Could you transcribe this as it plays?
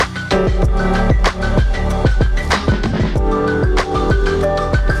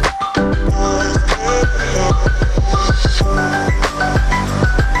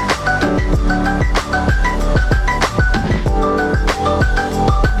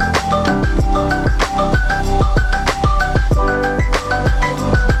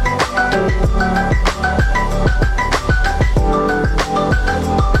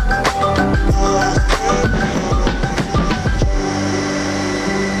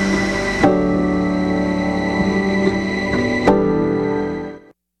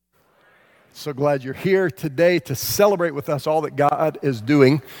So glad you're here today to celebrate with us all that God is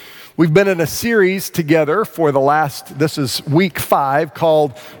doing. We've been in a series together for this is week 5,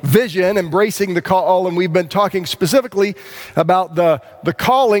 called Vision, Embracing the Call, and we've been talking specifically about the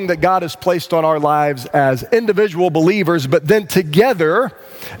calling that God has placed on our lives as individual believers, but then together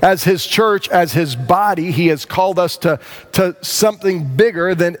as His church, as His body, He has called us to something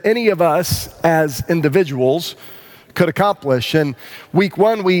bigger than any of us as individuals could accomplish. And week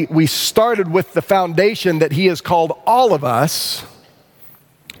 1, we started with the foundation that He has called all of us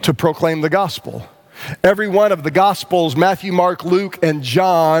to proclaim the gospel. Every one of the gospels, Matthew, Mark, Luke, and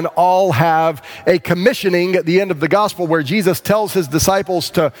John, all have a commissioning at the end of the gospel where Jesus tells His disciples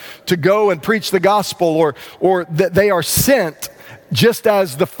to go and preach the gospel, or that they are sent just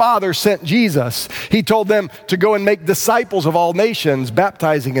as the Father sent Jesus. He told them to go and make disciples of all nations,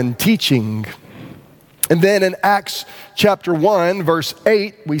 baptizing and teaching. And then in Acts chapter 1, verse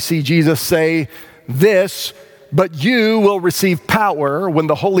 8, we see Jesus say this: "But you will receive power when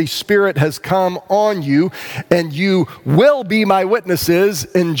the Holy Spirit has come on you, and you will be my witnesses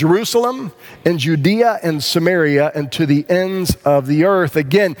in Jerusalem, in Judea, and Samaria, and to the ends of the earth."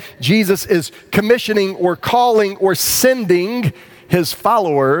 Again, Jesus is commissioning or calling or sending His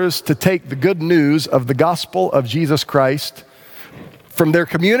followers to take the good news of the gospel of Jesus Christ from their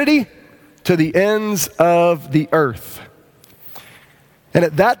community to the ends of the earth. And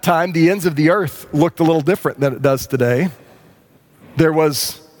at that time, the ends of the earth looked a little different than it does today. There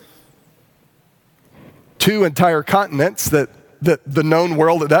was 2 entire continents that the known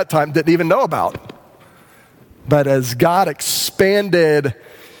world at that time didn't even know about. But as God expanded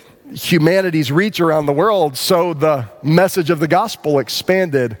humanity's reach around the world, so the message of the gospel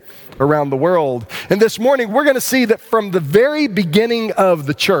expanded around the world. And this morning, we're going to see that from the very beginning of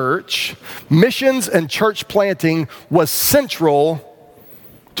the church, missions and church planting was central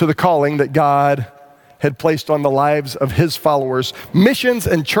to the calling that God had placed on the lives of His followers. Missions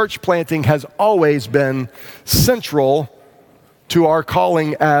and church planting has always been central to our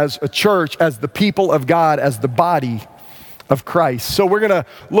calling as a church, as the people of God, as the body of Christ. So we're going to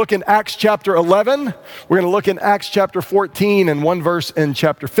look in Acts chapter 11. We're going to look in Acts chapter 14 and one verse in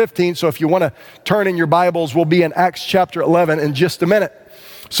chapter 15. So if you want to turn in your Bibles, we'll be in Acts chapter 11 in just a minute.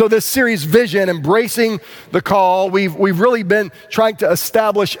 So this series, Vision, Embracing the Call, we've really been trying to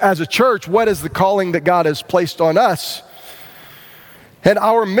establish as a church what is the calling that God has placed on us. And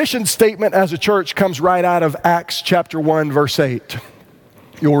our mission statement as a church comes right out of Acts chapter 1, verse 8.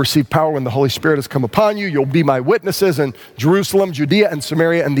 "You'll receive power when the Holy Spirit has come upon you. You'll be my witnesses in Jerusalem, Judea, and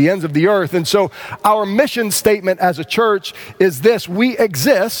Samaria, and the ends of the earth." And so our mission statement as a church is this: we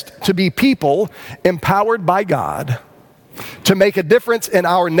exist to be people empowered by God to make a difference in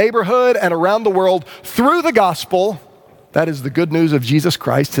our neighborhood and around the world through the gospel. That is the good news of Jesus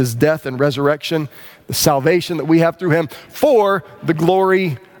Christ, His death and resurrection, the salvation that we have through Him, for the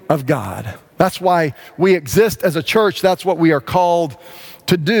glory of God. That's why we exist as a church. That's what we are called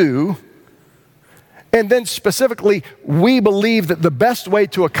to do. And then specifically, we believe that the best way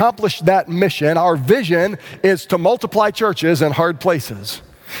to accomplish that mission, our vision, is to multiply churches in hard places.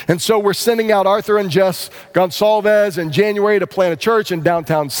 And so we're sending out Arthur and Jess Gonsalves in January to plant a church in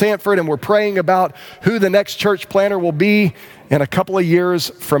downtown Sanford, and we're praying about who the next church planter will be in a couple of years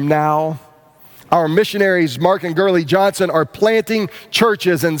from now. Our missionaries, Mark and Gurley Johnson, are planting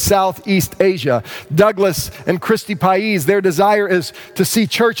churches in Southeast Asia. Douglas and Christy Pais, their desire is to see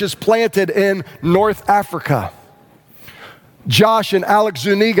churches planted in North Africa. Josh and Alex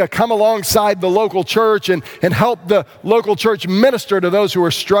Zuniga come alongside the local church and help the local church minister to those who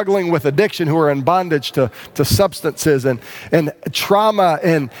are struggling with addiction, who are in bondage to substances and trauma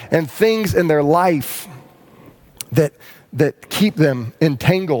and things in their life that keep them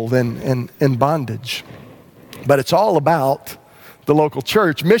entangled and in bondage. But it's all about the local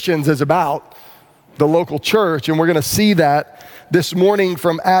church. Missions is about the local church, and we're going to see that this morning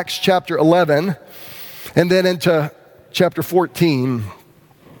from Acts chapter 11 and then into chapter 14.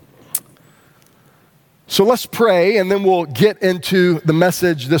 So let's pray, and then we'll get into the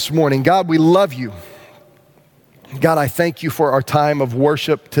message this morning. God, we love you. God, I thank you for our time of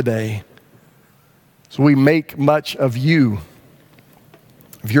worship today. So we make much of you,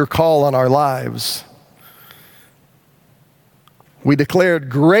 of your call on our lives. We declared,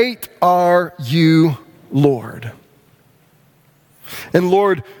 great are you, Lord. And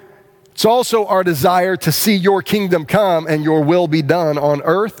Lord, it's also our desire to see your kingdom come and your will be done on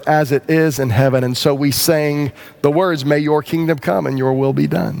earth as it is in heaven. And so we sang the words, may your kingdom come and your will be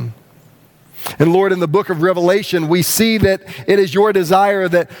done. And Lord, in the book of Revelation, we see that it is your desire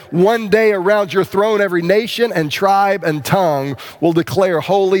that one day around your throne, every nation and tribe and tongue will declare,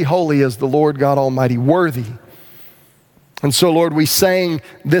 holy, holy is the Lord God Almighty, worthy. And so, Lord, we sang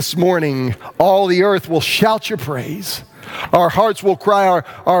this morning, all the earth will shout your praise. Our hearts will cry,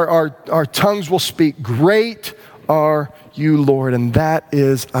 our tongues will speak, great are you, Lord. And that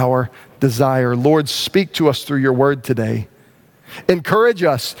is our desire. Lord, speak to us through your word today. Encourage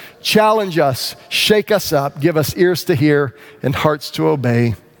us, challenge us, shake us up, give us ears to hear and hearts to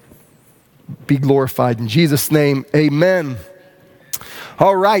obey. Be glorified. In Jesus' name, amen.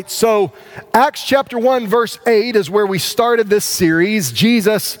 All right, so Acts chapter 1, verse 8 is where we started this series.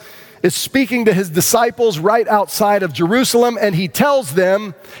 Jesus is speaking to his disciples right outside of Jerusalem, and he tells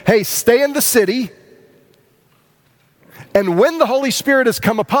them, hey, stay in the city, and when the Holy Spirit has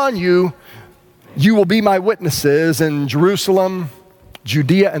come upon you, you will be my witnesses in Jerusalem,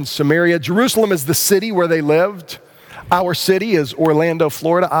 Judea, and Samaria. Jerusalem is the city where they lived. Our city is Orlando,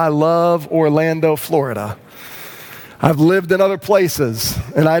 Florida. I love Orlando, Florida. I've lived in other places,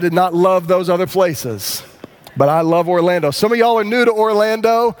 and I did not love those other places, but I love Orlando. Some of y'all are new to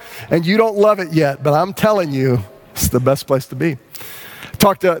Orlando, and you don't love it yet, but I'm telling you, it's the best place to be.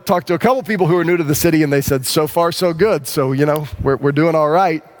 Talked to a couple people who are new to the city, and they said, so far, so good. So, you know, we're doing all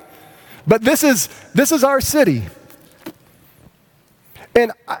right. But this is our city.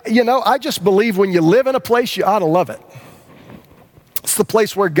 And, you know, I just believe when you live in a place, you ought to love it. It's the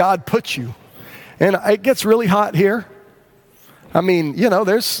place where God puts you. And it gets really hot here. I mean, you know,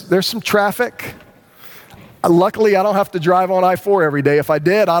 there's some traffic. Luckily, I don't have to drive on I-4 every day. If I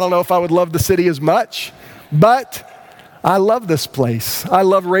did, I don't know if I would love the city as much. But I love this place. I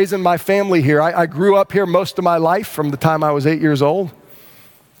love raising my family here. I grew up here most of my life from the time I was 8 years old.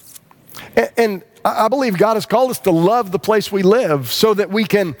 And I believe God has called us to love the place we live so that we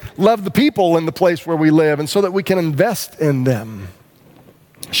can love the people in the place where we live and so that we can invest in them,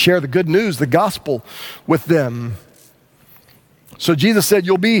 share the good news, the gospel with them. So Jesus said,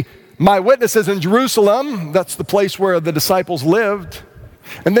 you'll be my witnesses in Jerusalem. That's the place where the disciples lived.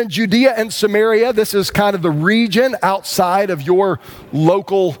 And then Judea and Samaria, this is kind of the region outside of your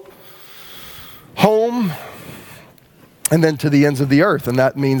local home. And then to the ends of the earth, and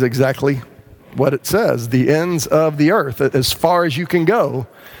that means exactly what it says, the ends of the earth. As far as you can go,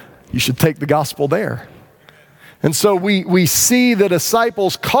 you should take the gospel there. And so we see the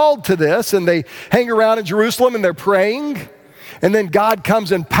disciples called to this, and they hang around in Jerusalem, and they're praying. And then God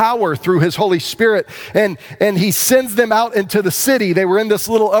comes in power through his Holy Spirit, and he sends them out into the city. They were in this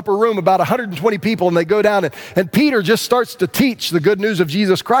little upper room, about 120 people, and they go down, and Peter just starts to teach the good news of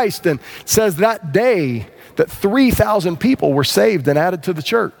Jesus Christ, and says that day that 3,000 people were saved and added to the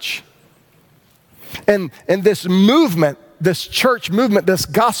church. And this movement, this church movement, this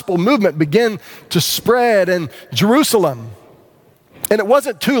gospel movement began to spread in Jerusalem. And it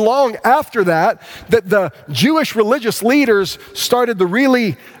wasn't too long after that the Jewish religious leaders started to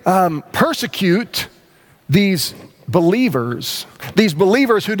really persecute these believers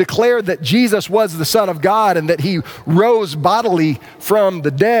who declared that Jesus was the Son of God and that he rose bodily from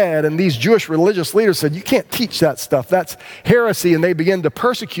the dead. And these Jewish religious leaders said, you can't teach that stuff. That's heresy. And they began to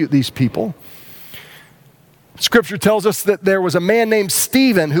persecute these people. Scripture tells us that there was a man named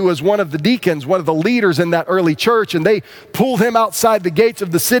Stephen who was one of the deacons, one of the leaders in that early church, and they pulled him outside the gates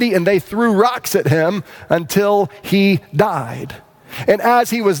of the city and they threw rocks at him until he died. And as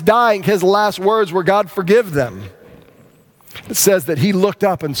he was dying, his last words were, God, forgive them. It says that he looked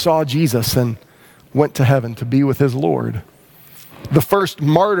up and saw Jesus and went to heaven to be with his Lord. The first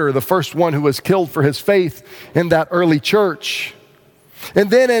martyr, the first one who was killed for his faith in that early church.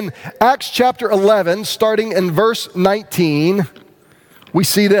 And then in Acts chapter 11, starting in verse 19, we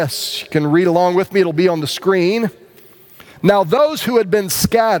see this. You can read along with me. It'll be on the screen. Now those who had been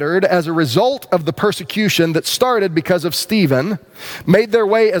scattered as a result of the persecution that started because of Stephen made their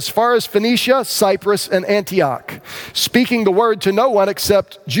way as far as Phoenicia, Cyprus, and Antioch, speaking the word to no one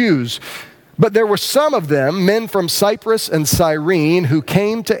except Jews. But there were some of them, men from Cyprus and Cyrene, who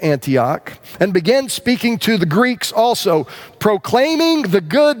came to Antioch and began speaking to the Greeks also, proclaiming the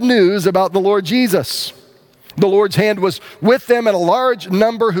good news about the Lord Jesus. The Lord's hand was with them, and a large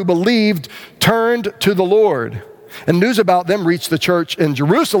number who believed turned to the Lord. And news about them reached the church in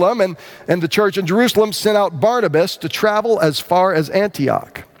Jerusalem, and the church in Jerusalem sent out Barnabas to travel as far as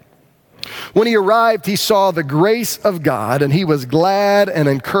Antioch. When he arrived, he saw the grace of God, and he was glad and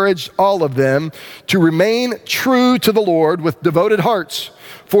encouraged all of them to remain true to the Lord with devoted hearts.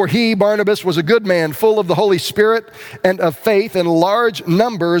 For he, Barnabas, was a good man, full of the Holy Spirit and of faith, and large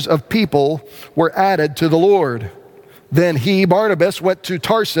numbers of people were added to the Lord. Then he, Barnabas, went to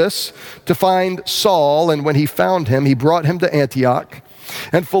Tarsus to find Saul, and when he found him, he brought him to Antioch.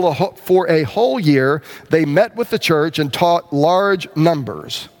 And for a whole year, they met with the church and taught large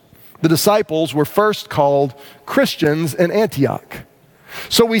numbers. The disciples were first called Christians in Antioch.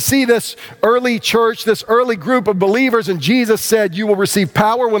 So we see this early church, this early group of believers, and Jesus said, you will receive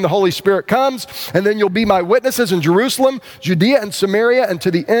power when the Holy Spirit comes, and then you'll be my witnesses in Jerusalem, Judea and Samaria, and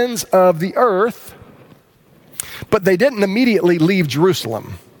to the ends of the earth. But they didn't immediately leave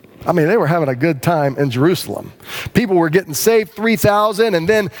Jerusalem. I mean, they were having a good time in Jerusalem. People were getting saved, 3,000, and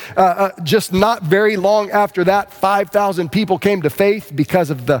then just not very long after that, 5,000 people came to faith because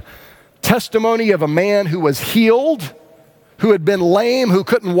of the testimony of a man who was healed, who had been lame, who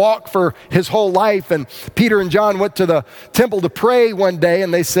couldn't walk for his whole life. And Peter and John went to the temple to pray one day,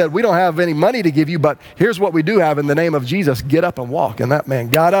 and they said, we don't have any money to give you, but here's what we do have in the name of Jesus. Get up and walk. And that man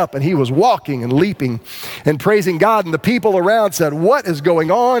got up, and he was walking and leaping and praising God. And the people around said, what is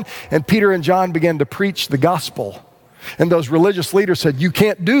going on? And Peter and John began to preach the gospel. And those religious leaders said, you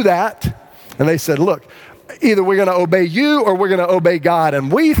can't do that. And they said, look, either we're going to obey you or we're going to obey God,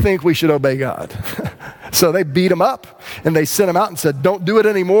 and we think we should obey God. So they beat him up, and they sent him out and said, don't do it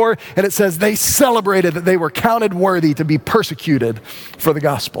anymore. And it says they celebrated that they were counted worthy to be persecuted for the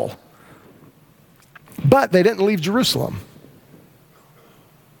gospel. But they didn't leave Jerusalem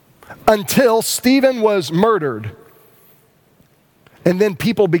until Stephen was murdered. And then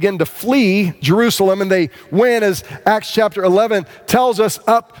people begin to flee Jerusalem, and they went, as Acts chapter 11 tells us,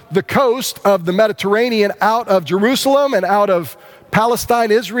 up the coast of the Mediterranean, out of Jerusalem and out of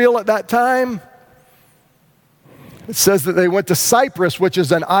Palestine, Israel at that time. It says that they went to Cyprus, which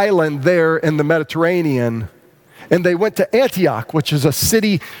is an island there in the Mediterranean. And they went to Antioch, which is a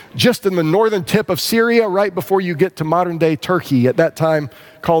city just in the northern tip of Syria, right before you get to modern-day Turkey, at that time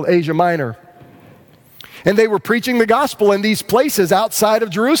called Asia Minor. And they were preaching the gospel in these places outside of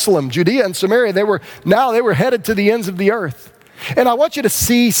Jerusalem, Judea and Samaria. They were headed to the ends of the earth. And I want you to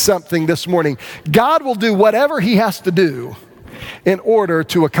see something this morning. God will do whatever he has to do in order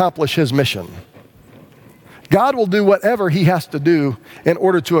to accomplish his mission. God will do whatever he has to do in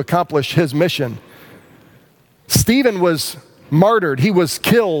order to accomplish his mission. Stephen was martyred. He was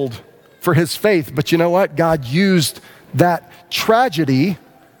killed for his faith. But you know what? God used that tragedy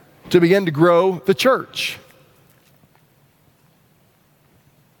to begin to grow the church.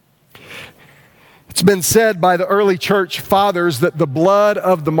 It's been said by the early church fathers that the blood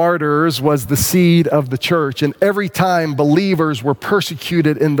of the martyrs was the seed of the church. And every time believers were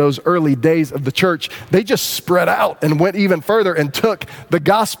persecuted in those early days of the church, they just spread out and went even further and took the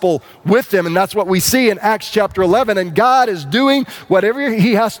gospel with them. And that's what we see in Acts chapter 11. And God is doing whatever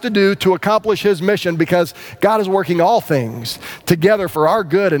he has to do to accomplish his mission, because God is working all things together for our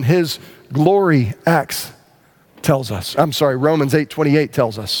good and his glory, Romans 8:28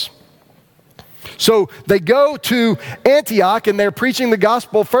 tells us. So they go to Antioch, and they're preaching the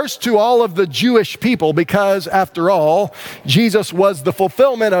gospel first to all of the Jewish people, because after all, Jesus was the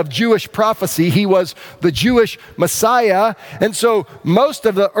fulfillment of Jewish prophecy. He was the Jewish Messiah. And so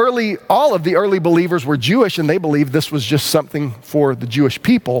all of the early believers were Jewish, and they believed this was just something for the Jewish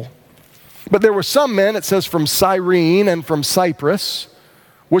people. But there were some men, it says, from Cyrene and from Cyprus,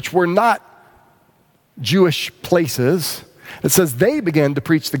 which were not Jewish places. It says they began to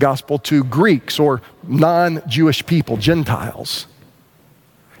preach the gospel to Greeks or non-Jewish people, Gentiles.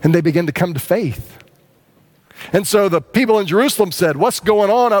 And they began to come to faith. And so the people in Jerusalem said, what's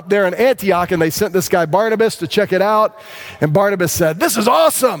going on up there in Antioch? And they sent this guy Barnabas to check it out. And Barnabas said, this is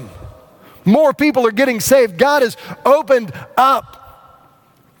awesome. More people are getting saved. God has opened up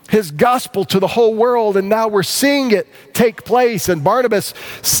his gospel to the whole world, and now we're seeing it take place. And Barnabas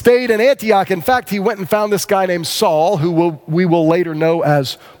stayed in Antioch. In fact, he went and found this guy named Saul, who we will later know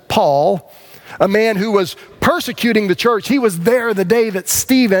as Paul, a man who was persecuting the church. He was there the day that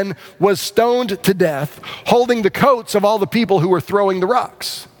Stephen was stoned to death, holding the coats of all the people who were throwing the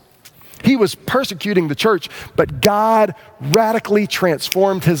rocks. He was persecuting the church, but God radically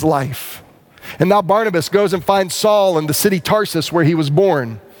transformed his life. And now Barnabas goes and finds Saul in the city Tarsus where he was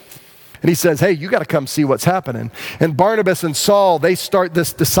born. And he says, hey, you got to come see what's happening. And Barnabas and Saul, they start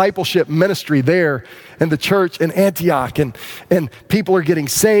this discipleship ministry there in the church in Antioch. And people are getting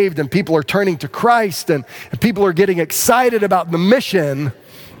saved, and people are turning to Christ, and people are getting excited about the mission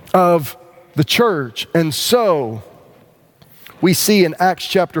of the church. And so we see in Acts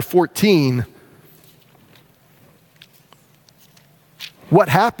chapter 14 what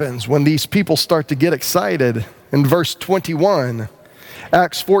happens when these people start to get excited. In verse 21,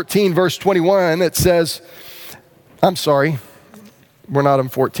 Acts 14, verse 21, it says, I'm sorry, we're not in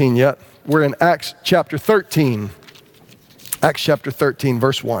 14 yet. We're in Acts chapter 13. Acts chapter 13,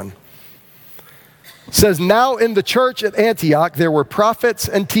 verse 1. It says, now in the church at Antioch, there were prophets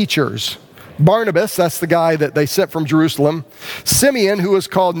and teachers. Barnabas, that's the guy that they sent from Jerusalem. Simeon, who was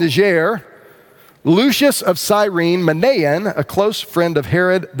called Niger. Lucius of Cyrene, Manaen, a close friend of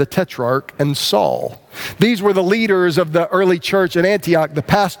Herod the Tetrarch, and Saul. These were the leaders of the early church in Antioch, the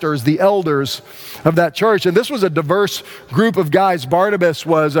pastors, the elders of that church. And this was a diverse group of guys. Barnabas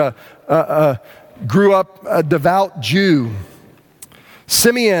grew up a devout Jew.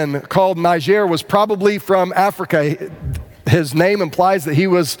 Simeon, called Niger, was probably from Africa. His name implies that he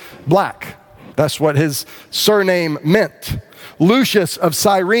was black. That's what his surname meant. Lucius of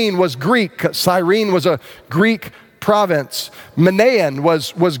Cyrene was Greek. Cyrene was a Greek province. Manaen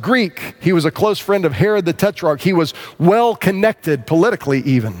was Greek. He was a close friend of Herod the Tetrarch. He was well connected politically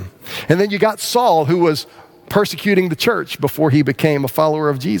even. And then you got Saul, who was persecuting the church before he became a follower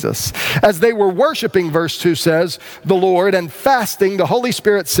of Jesus. As they were worshiping, verse 2 says, the Lord, and fasting, the Holy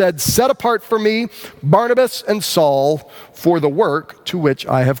Spirit said, set apart for me Barnabas and Saul for the work to which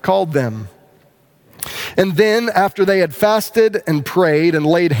I have called them. And then after they had fasted and prayed and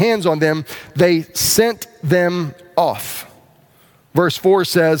laid hands on them, they sent them off. Verse 4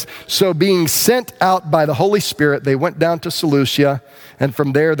 says, so being sent out by the Holy Spirit, they went down to Seleucia, and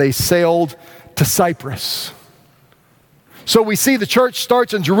from there they sailed to Cyprus. So we see the church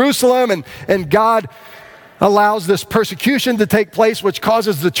starts in Jerusalem, and God allows this persecution to take place, which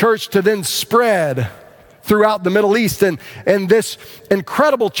causes the church to then spread throughout the Middle East. And this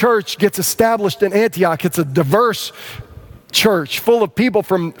incredible church gets established in Antioch. It's a diverse church full of people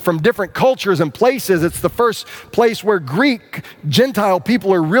from different cultures and places. It's the first place where Greek, Gentile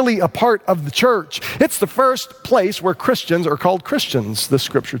people are really a part of the church. It's the first place where Christians are called Christians, the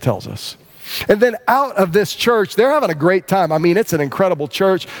scripture tells us. And then out of this church, they're having a great time. I mean, it's an incredible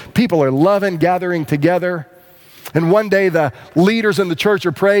church. People are loving gathering together. And one day the leaders in the church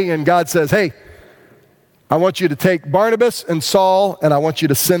are praying, and God says, hey, I want you to take Barnabas and Saul, and I want you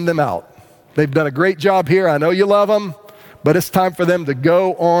to send them out. They've done a great job here. I know you love them, but it's time for them to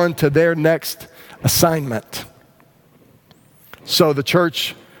go on to their next assignment. So the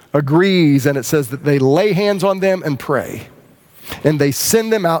church agrees, and it says that they lay hands on them and pray. And they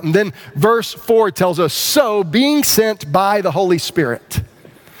send them out. And then verse 4 tells us, so being sent by the Holy Spirit.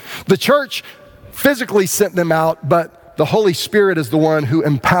 The church physically sent them out, but the Holy Spirit is the one who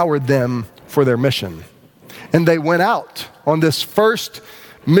empowered them for their mission. And they went out on this first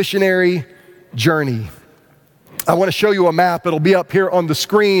missionary journey. I want to show you a map. It'll be up here on the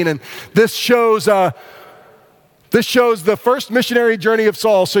screen. And this shows the first missionary journey of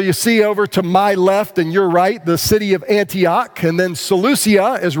Saul. So you see over to my left and your right, the city of Antioch. And then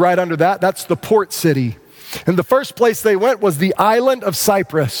Seleucia is right under that. That's the port city. And the first place they went was the island of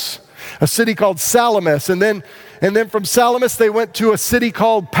Cyprus, a city called Salamis. And then from Salamis, they went to a city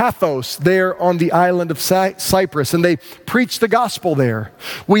called Paphos there on the island of Cyprus, and they preached the gospel there.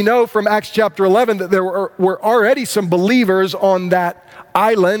 We know from Acts chapter 11 that there were already some believers on that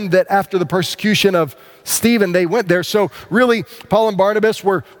island, that after the persecution of Stephen, they went there. So really, Paul and Barnabas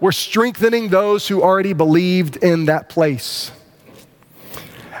were strengthening those who already believed in that place.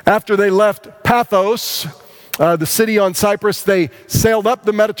 After they left Paphos, the city on Cyprus, they sailed up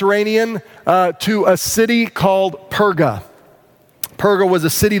the Mediterranean to a city called Perga. Perga was a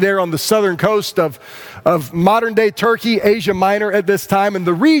city there on the southern coast of modern-day Turkey, Asia Minor at this time, and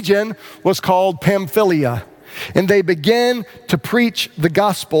the region was called Pamphylia. And they began to preach the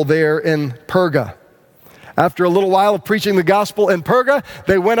gospel there in Perga. After a little while of preaching the gospel in Perga,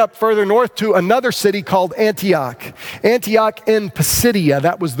 they went up further north to another city called Antioch. Antioch in Pisidia,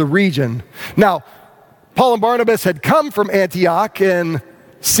 that was the region. Now, Paul and Barnabas had come from Antioch in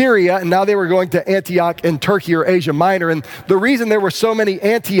Syria, and now they were going to Antioch in Turkey or Asia Minor. And the reason there were so many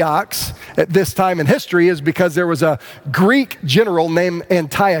Antiochs at this time in history is because there was a Greek general named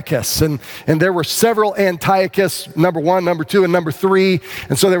Antiochus. And there were several Antiochus, number 1, number 2, and number 3.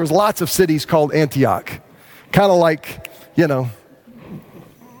 And so there was lots of cities called Antioch. Kind of like,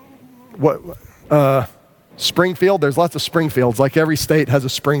 Springfield, there's lots of Springfields, like every state has a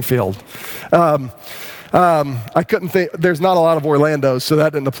Springfield. I couldn't think, there's not a lot of Orlandos, so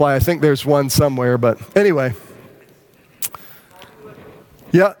that didn't apply. I think there's one somewhere, but anyway.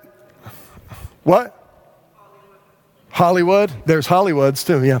 Yeah. What? Hollywood. There's Hollywoods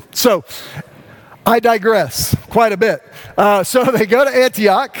too, yeah. So I digress quite a bit. So they go to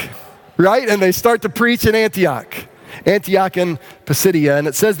Antioch, right? And they start to preach in Antioch in Pisidia. And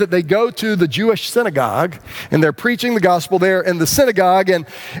it says that they go to the Jewish synagogue and they're preaching the gospel there in the synagogue. And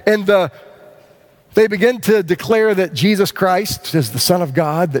they begin to declare that Jesus Christ is the Son of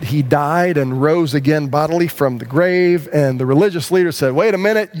God, that he died and rose again bodily from the grave. And the religious leaders said, wait a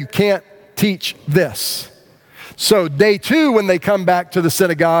minute, you can't teach this. So day 2, when they come back to the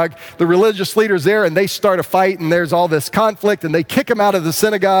synagogue, the religious leaders there, and they start a fight, and there's all this conflict, and they kick him out of the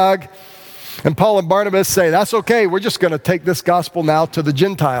synagogue. And Paul and Barnabas say, that's okay, we're just going to take this gospel now to the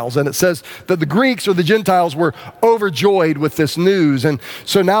Gentiles. And it says that the Greeks or the Gentiles were overjoyed with this news. And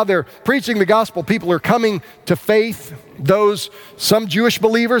so now they're preaching the gospel. People are coming to faith, some Jewish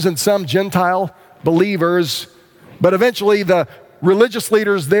believers and some Gentile believers. But eventually the religious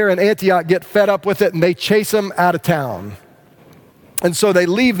leaders there in Antioch get fed up with it and they chase them out of town. And so they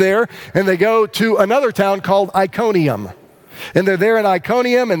leave there and they go to another town called Iconium. And they're there in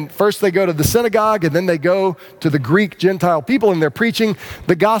Iconium, and first they go to the synagogue, and then they go to the Greek Gentile people, and they're preaching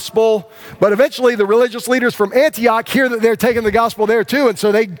the gospel. But eventually the religious leaders from Antioch hear that they're taking the gospel there too, and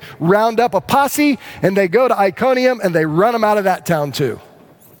so they round up a posse, and they go to Iconium, and they run them out of that town too.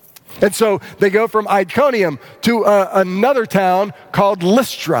 And so they go from Iconium to another town called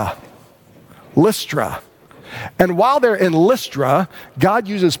Lystra. And while they're in Lystra, God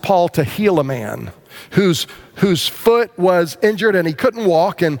uses Paul to heal a man whose foot was injured and he couldn't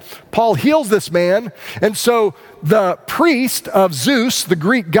walk, and Paul heals this man. And so the priest of Zeus, the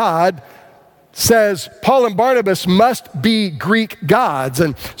Greek god, says Paul and Barnabas must be Greek gods.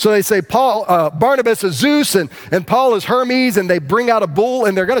 And so they say Barnabas is Zeus and Paul is Hermes, and they bring out a bull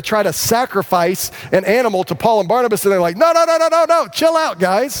and they're going to try to sacrifice an animal to Paul and Barnabas, and they're like, no, chill out,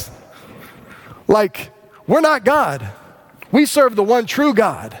 guys. Like, we're not God. We serve the one true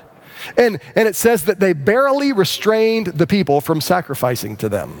God. And it says that they barely restrained the people from sacrificing to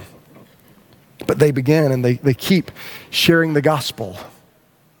them. But they begin and they keep sharing the gospel.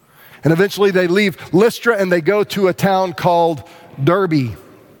 And eventually they leave Lystra and they go to a town called Derbe.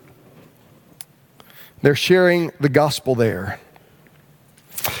 They're sharing the gospel there.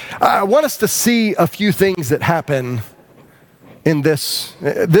 I want us to see a few things that happen in this.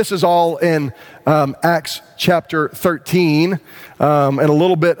 This is all in Acts chapter 13 and a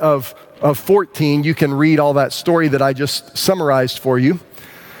little bit of 14. You can read all that story that I just summarized for you.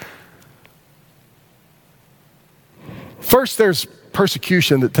 First, there's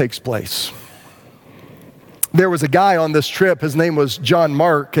persecution that takes place. There was a guy on this trip, his name was John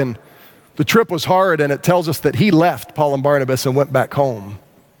Mark, and the trip was hard, and it tells us that he left Paul and Barnabas and went back home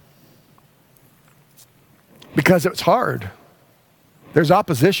because it was hard. There's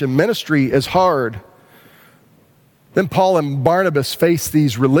opposition. Ministry is hard. Then Paul and Barnabas face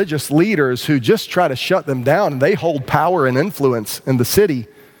these religious leaders who just try to shut them down, and they hold power and influence in the city.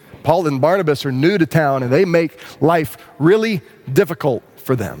 Paul and Barnabas are new to town, and they make life really difficult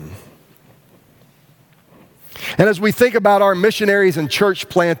for them. And as we think about our missionaries and church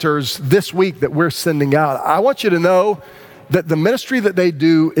planters this week that we're sending out, I want you to know that the ministry that they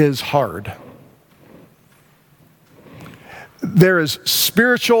do is hard. There is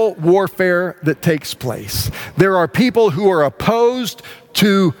spiritual warfare that takes place. There are people who are opposed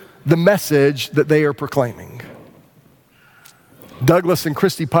to the message that they are proclaiming. Douglas and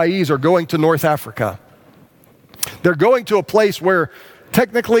Christy Pais are going to North Africa. They're going to a place where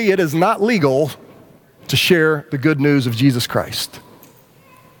technically it is not legal to share the good news of Jesus Christ.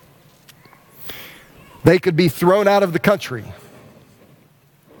 They could be thrown out of the country.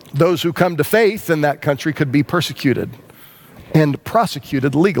 Those who come to faith in that country could be persecuted and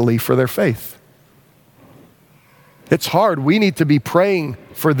prosecuted legally for their faith. It's hard. We need to be praying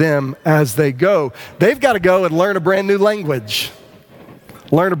for them as they go. They've got to go and learn a brand new language,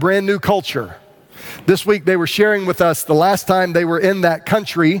 learn a brand new culture. This week they were sharing with us the last time they were in that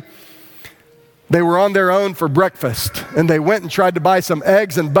country, they were on their own for breakfast, and they went and tried to buy some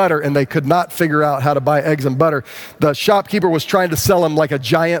eggs and butter, and they could not figure out how to buy eggs and butter. The shopkeeper was trying to sell them like a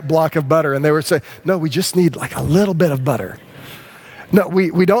giant block of butter, and they were saying, no, we just need like a little bit of butter. No,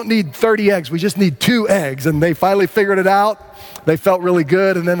 we don't need 30 eggs. We just need 2 eggs. And they finally figured it out. They felt really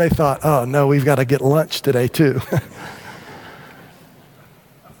good. And then they thought, oh, no, we've got to get lunch today, too.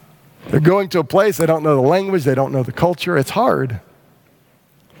 They're going to a place, they don't know the language, they don't know the culture. It's hard.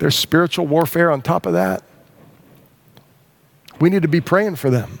 There's spiritual warfare on top of that. We need to be praying for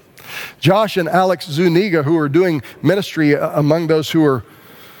them. Josh and Alex Zuniga, who are doing ministry among those who are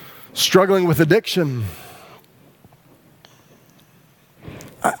struggling with addiction.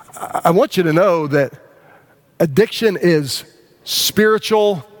 I want you to know that addiction is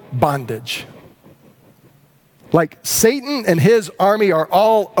spiritual bondage. Like Satan and his army are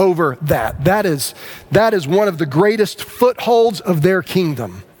all over that. That is one of the greatest footholds of their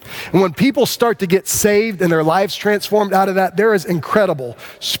kingdom. And when people start to get saved and their lives transformed out of that, there is incredible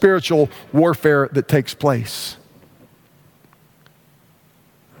spiritual warfare that takes place.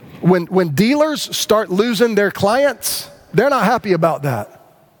 When dealers start losing their clients, they're not happy about that.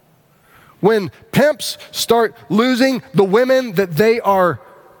 When pimps start losing the women that they are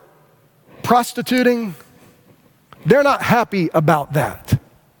prostituting, they're not happy about that.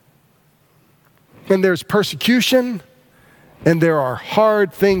 And there's persecution, and there are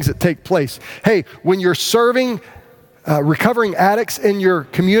hard things that take place. Hey, when you're serving recovering addicts in your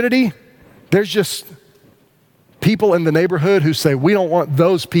community, there's just people in the neighborhood who say, we don't want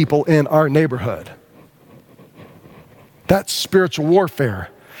those people in our neighborhood. That's spiritual warfare.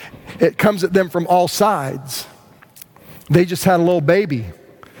 It comes at them from all sides. They just had a little baby.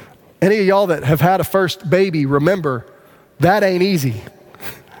 Any of y'all that have had a first baby, remember, that ain't easy.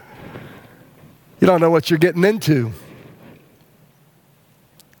 You don't know what you're getting into.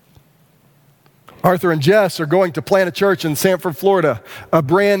 Arthur and Jess are going to plant a church in Sanford, Florida, a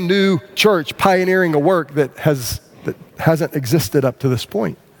brand new church pioneering a work that hasn't existed up to this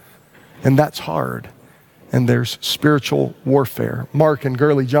point. And that's hard. And there's spiritual warfare. Mark and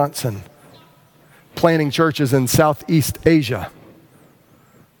Gurley Johnson, planting churches in Southeast Asia.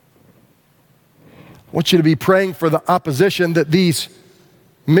 I want you to be praying for the opposition that these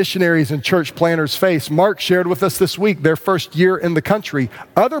missionaries and church planters face. Mark shared with us this week their first year in the country.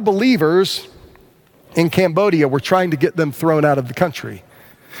 Other believers in Cambodia were trying to get them thrown out of the country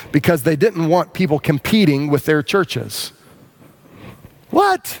because they didn't want people competing with their churches.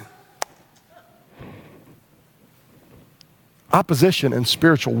 What? Opposition and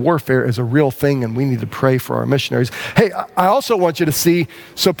spiritual warfare is a real thing, and we need to pray for our missionaries. Hey, I also want you to see,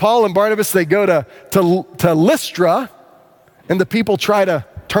 so Paul and Barnabas, they go to Lystra, and the people try to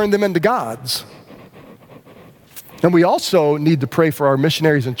turn them into gods. And we also need to pray for our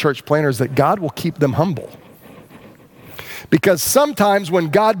missionaries and church planters that God will keep them humble. Because sometimes when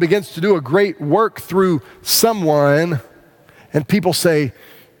God begins to do a great work through someone, and people say,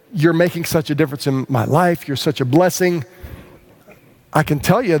 you're making such a difference in my life, you're such a blessing, I can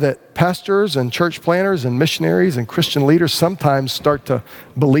tell you that pastors and church planters and missionaries and Christian leaders sometimes start to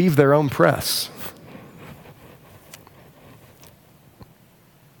believe their own press.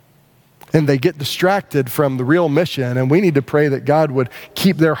 And they get distracted from the real mission, and we need to pray that God would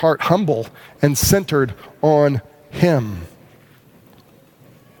keep their heart humble and centered on Him.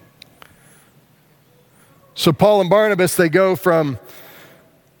 So Paul and Barnabas, they go from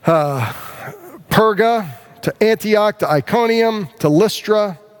Perga to Antioch, to Iconium, to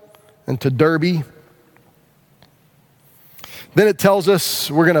Lystra, and to Derbe. Then it tells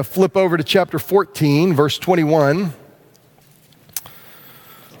us, we're going to flip over to chapter 14, verse 21.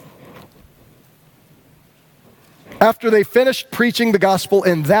 After they finished preaching the gospel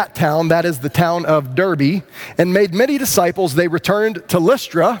in that town, that is the town of Derbe, and made many disciples, they returned to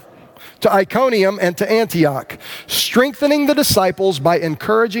Lystra, to Iconium, and to Antioch, strengthening the disciples by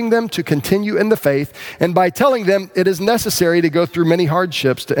encouraging them to continue in the faith and by telling them it is necessary to go through many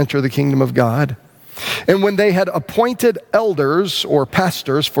hardships to enter the kingdom of God. And when they had appointed elders or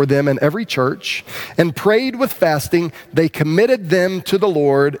pastors for them in every church and prayed with fasting, they committed them to the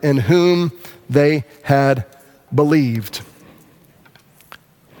Lord in whom they had believed.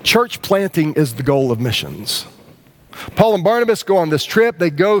 Church planting is the goal of missions. Paul and Barnabas go on this trip. They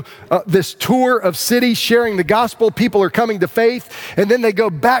go this tour of cities sharing the gospel. People are coming to faith. And then they go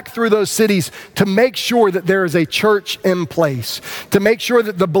back through those cities to make sure that there is a church in place, to make sure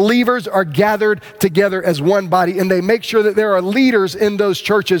that the believers are gathered together as one body. And they make sure that there are leaders in those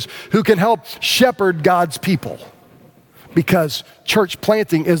churches who can help shepherd God's people. Because church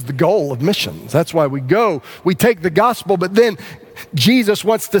planting is the goal of missions. That's why we go. We take the gospel, but then Jesus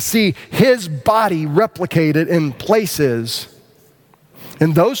wants to see His body replicated in places.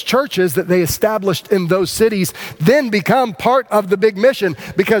 And those churches that they established in those cities then become part of the big mission,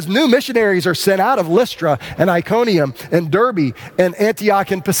 because new missionaries are sent out of Lystra and Iconium and Derbe and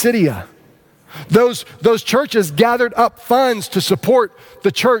Antioch and Pisidia. Those churches gathered up funds to support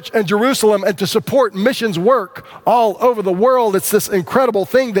the church in Jerusalem and to support missions work all over the world. It's this incredible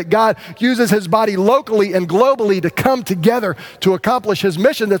thing that God uses his body locally and globally to come together to accomplish his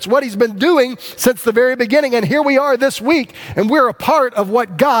mission. That's what he's been doing since the very beginning. And here we are this week, and we're a part of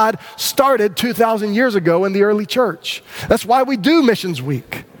what God started 2,000 years ago in the early church. That's why we do Missions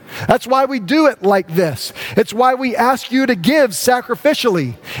Week. That's why we do it like this. It's why we ask you to give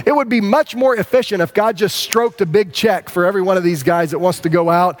sacrificially. It would be much more efficient if God just stroked a big check for every one of these guys that wants to go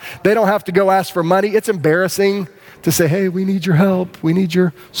out. They don't have to go ask for money. It's embarrassing to say, hey, we need your help. We need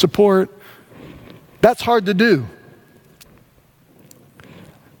your support. That's hard to do.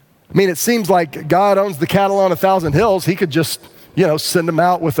 I mean, it seems like God owns the cattle on 1,000 hills. He could just, send them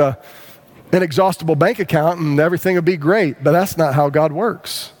out with an inexhaustible bank account and everything would be great. But that's not how God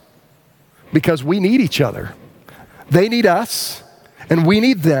works. Because we need each other. They need us, and we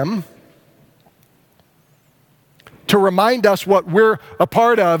need them to remind us what we're a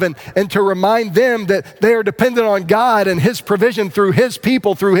part of and to remind them that they are dependent on God and his provision through his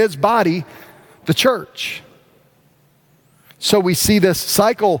people, through his body, the church. So we see this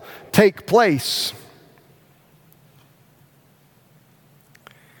cycle take place.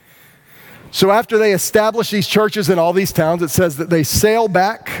 So after they establish these churches in all these towns, it says that they sail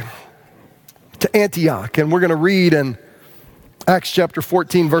back to Antioch. And we're going to read in Acts chapter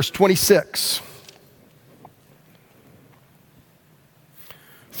 14, verse 26.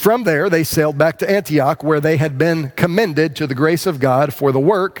 From there, they sailed back to Antioch, where they had been commended to the grace of God for the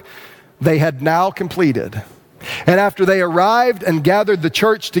work they had now completed. And after they arrived and gathered the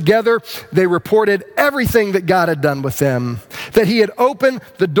church together, they reported everything that God had done with them, that he had opened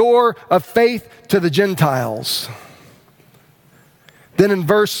the door of faith to the Gentiles. Then in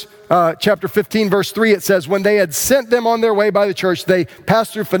chapter 15, verse 3, it says, when they had sent them on their way by the church, they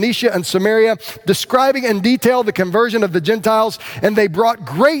passed through Phoenicia and Samaria, describing in detail the conversion of the Gentiles, and they brought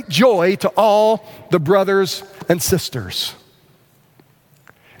great joy to all the brothers and sisters.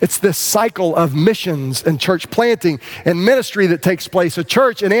 It's this cycle of missions and church planting and ministry that takes place. A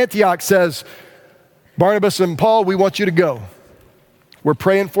church in Antioch says, Barnabas and Paul, we want you to go. We're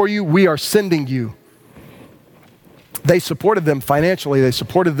praying for you. We are sending you. They supported them financially. They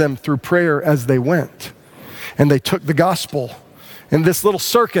supported them through prayer as they went. And they took the gospel in this little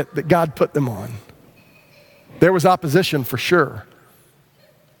circuit that God put them on. There was opposition for sure.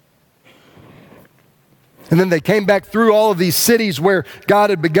 And then they came back through all of these cities where God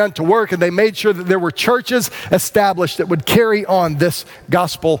had begun to work, and they made sure that there were churches established that would carry on this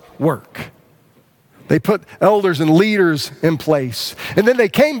gospel work. They put elders and leaders in place. And then they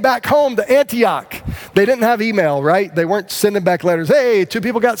came back home to Antioch. They didn't have email, right? They weren't sending back letters. Hey, 2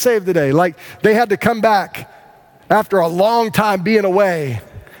 people got saved today. Like, they had to come back after a long time being away.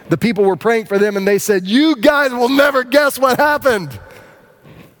 The people were praying for them, and they said, you guys will never guess what happened.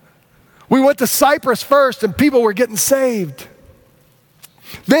 We went to Cyprus first, and people were getting saved.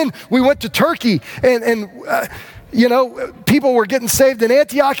 Then we went to Turkey, and people were getting saved in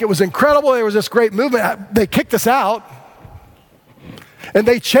Antioch. It was incredible. There was this great movement. They kicked us out. And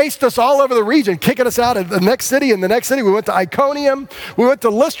they chased us all over the region, kicking us out of the next city and the next city. We went to Iconium. We went to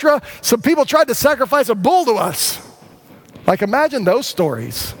Lystra. Some people tried to sacrifice a bull to us. Like, imagine those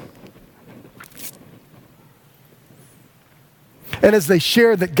stories. And as they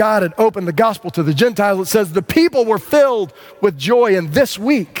shared that God had opened the gospel to the Gentiles, it says the people were filled with joy. And this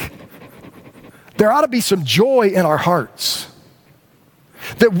week, there ought to be some joy in our hearts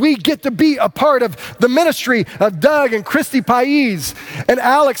that we get to be a part of the ministry of Doug and Christy Pais and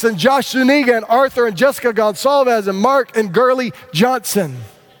Alex and Josh Zuniga and Arthur and Jessica Gonsalves and Mark and Gurley Johnson.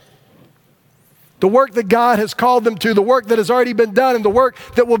 The work that God has called them to, the work that has already been done, and the work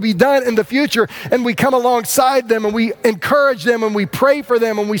that will be done in the future. And we come alongside them and we encourage them and we pray for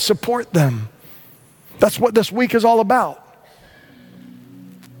them and we support them. That's what this week is all about.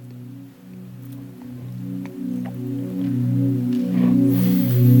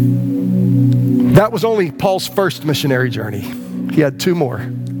 That was only Paul's first missionary journey. He had 2 more.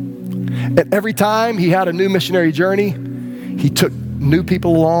 And every time he had a new missionary journey, he took new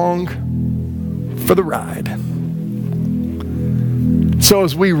people along for the ride. So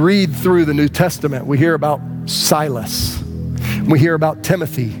as we read through the New Testament, we hear about Silas, we hear about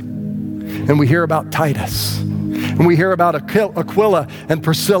Timothy, and we hear about Titus, and we hear about Aquila and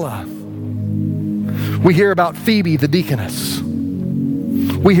Priscilla. We hear about Phoebe, the deaconess.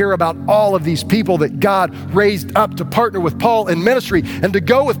 We hear about all of these people that God raised up to partner with Paul in ministry and to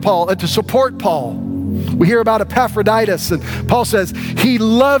go with Paul and to support Paul. We hear about Epaphroditus, and Paul says, he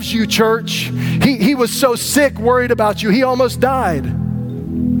loves you, church. He was so sick, worried about you, he almost died.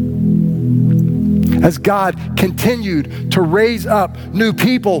 as God continued to raise up new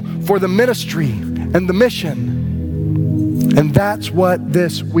people for the ministry and the mission. And that's what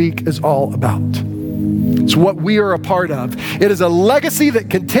this week is all about. It's what we are a part of. It is a legacy that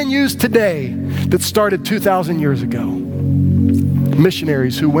continues today that started 2,000 years ago.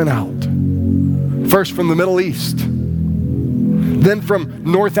 Missionaries who went out, first from the Middle East, then from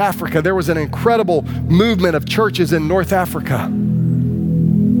North Africa. There was an incredible movement of churches in North Africa.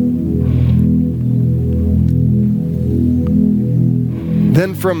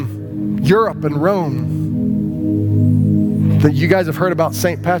 Then from Europe and Rome. You guys have heard about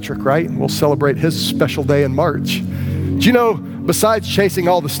St. Patrick, right? We'll celebrate his special day in March. Do you know, besides chasing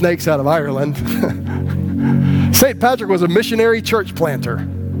all the snakes out of Ireland, St. Patrick was a missionary church planter.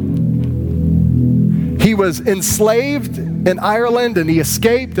 He was enslaved in Ireland and he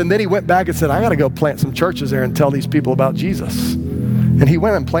escaped, and then he went back and said, I got to go plant some churches there and tell these people about Jesus. And he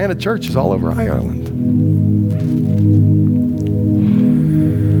went and planted churches all over Ireland.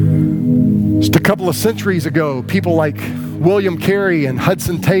 Just a couple of centuries ago, people like William Carey and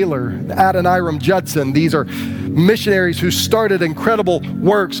Hudson Taylor, Adoniram Judson, these are missionaries who started incredible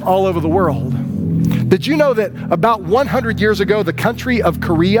works all over the world. Did you know that about 100 years ago, the country of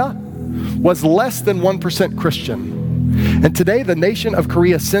Korea was less than 1% Christian? And today, the nation of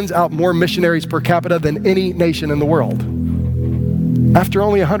Korea sends out more missionaries per capita than any nation in the world. After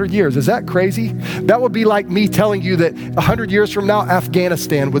only 100 years. Is that crazy? That would be like me telling you that 100 years from now,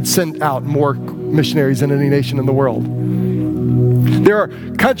 Afghanistan would send out more missionaries than any nation in the world. There are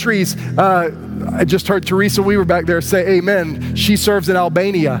countries, I just heard Teresa Weaver back there say amen. She serves in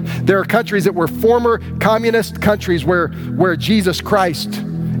Albania. There are countries that were former communist countries where Jesus Christ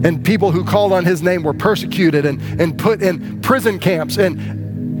and people who called on his name were persecuted and put in prison camps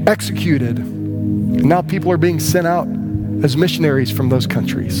and executed. And now people are being sent out as missionaries from those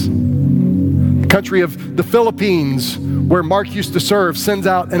countries. The country of the Philippines, where Mark used to serve, sends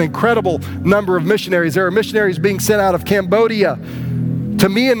out an incredible number of missionaries. There are missionaries being sent out of Cambodia to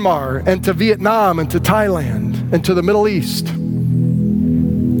Myanmar and to Vietnam and to Thailand and to the Middle East.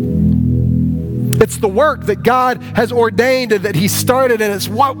 It's the work that God has ordained and that he started, and it's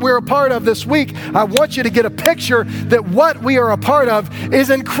what we're a part of this week. I want you to get a picture that what we are a part of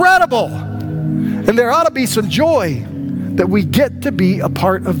is incredible. And there ought to be some joy that we get to be a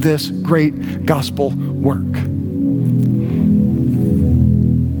part of this great gospel work.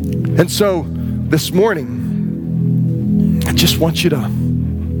 And so this morning, I just want you to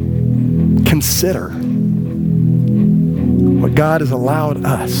consider what God has allowed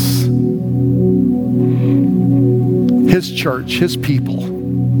us, his church, his people,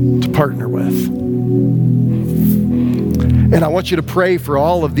 to partner with. And I want you to pray for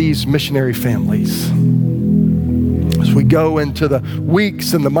all of these missionary families. As we go into the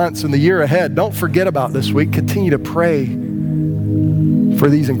weeks and the months and the year ahead, don't forget about this week. Continue to pray for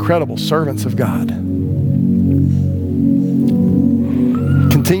these incredible servants of God.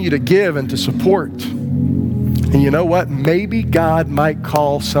 Continue to give and to support. And you know what? Maybe God might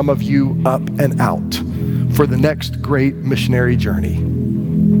call some of you up and out for the next great missionary journey,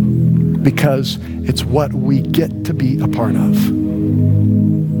 because it's what we get to be a part of.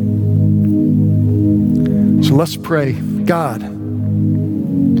 So let's pray. God,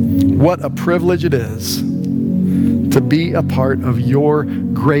 what a privilege it is to be a part of your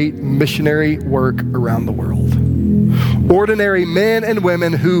great missionary work around the world. Ordinary men and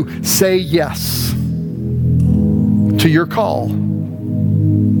women who say yes to your call,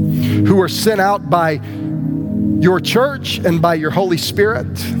 who are sent out by your church and by your Holy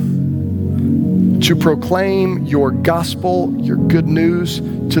Spirit to proclaim your gospel, your good news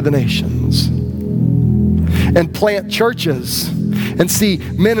to the nations, and plant churches and see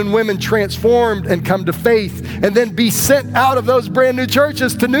men and women transformed and come to faith, and then be sent out of those brand new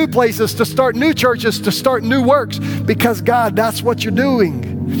churches to new places, to start new churches, to start new works, because God, that's what you're doing.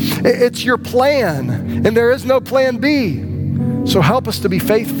 It's your plan, and there is no plan B. So help us to be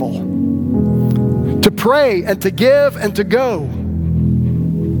faithful, to pray and to give and to go.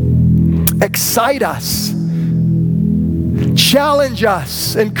 Excite us, challenge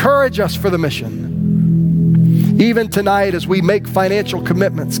us, encourage us for the mission. Even tonight as we make financial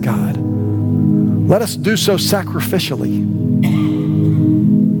commitments, God, let us do so sacrificially.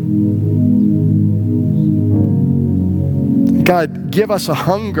 God, give us a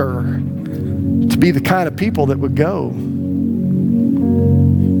hunger to be the kind of people that would go.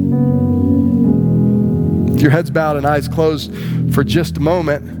 With your heads bowed and eyes closed for just a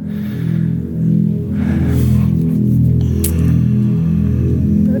moment,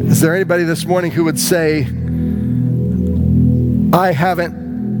 is there anybody this morning who would say, I haven't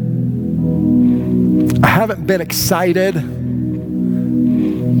I haven't been excited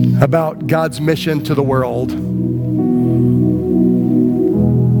about God's mission to the world.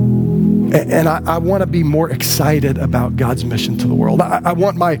 And I want to be more excited about God's mission to the world. I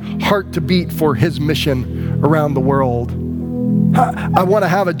want my heart to beat for his mission around the world. I want to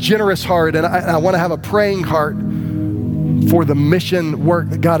have a generous heart, and I want to have a praying heart for the mission work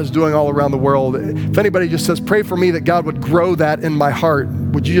that God is doing all around the world. If anybody just says, pray for me that God would grow that in my heart,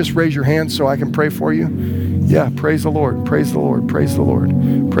 would you just raise your hand so I can pray for you? Yeah, praise the Lord, praise the Lord, praise the Lord,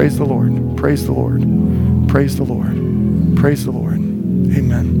 praise the Lord, praise the Lord, praise the Lord, praise the Lord.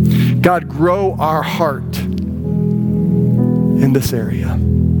 Amen. God, grow our heart in this area.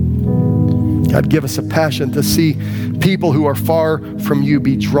 God, give us a passion to see people who are far from you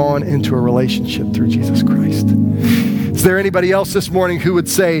be drawn into a relationship through Jesus Christ. Is there anybody else this morning who would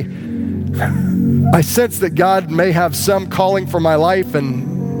say, I sense that God may have some calling for my life,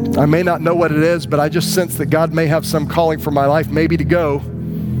 and I may not know what it is, but I just sense that God may have some calling for my life, maybe to go,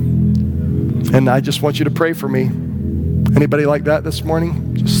 and I just want you to pray for me. Anybody like that this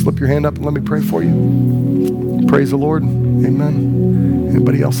morning? Just slip your hand up and let me pray for you. Praise the Lord. Amen.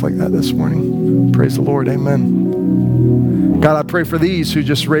 Anybody else like that this morning? Praise the Lord. Amen. God, I pray for these who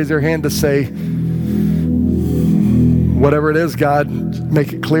just raise their hand to say, whatever it is, God,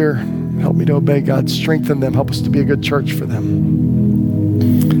 make it clear. Help me to obey, God. Strengthen them. Help us to be a good church for them.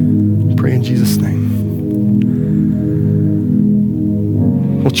 Pray in Jesus' name.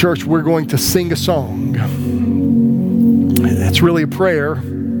 Well, church, we're going to sing a song. It's really a prayer.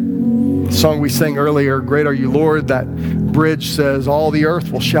 The song we sang earlier, Great Are You, Lord, that bridge says, all the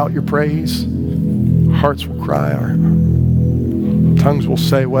earth will shout your praise. Hearts will cry. Our tongues will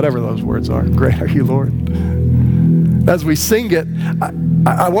say whatever those words are. Great are you, Lord. As we sing it,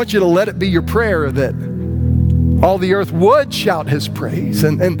 I want you to let it be your prayer that all the earth would shout his praise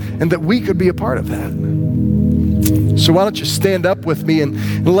and that we could be a part of that. So why don't you stand up with me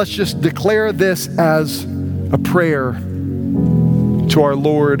and let's just declare this as a prayer to our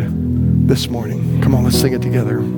Lord this morning. Come on, let's sing it together.